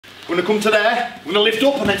we're gonna come to there, we're gonna lift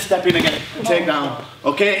up and then step in again, take down.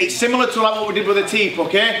 Okay, it's similar to like what we did with the teep,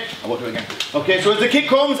 okay? I won't do it again. Okay, so as the kick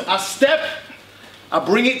comes, I step, I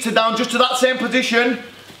bring it to down just to that same position,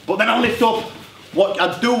 but then I lift up. What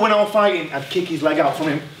I'd do when I was fighting, I'd kick his leg out from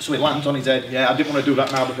him so it lands on his head. Yeah, I didn't want to do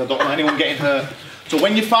that now because I don't want anyone getting hurt. So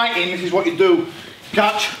when you're fighting, this is what you do.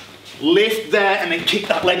 Catch, lift there, and then kick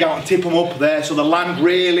that leg out and tip them up there so they land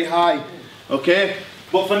really high. Okay?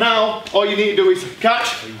 But for now, all you need to do is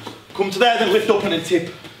catch, come to there, then lift up and then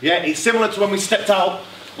tip. Yeah, it's similar to when we stepped out,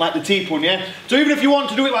 like the teep one, yeah? So even if you want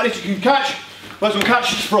to do it like this, you can catch, first one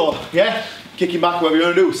catch, throw, yeah? Kicking back, whatever you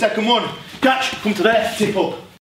want to do. Second one, catch, come to there, tip up.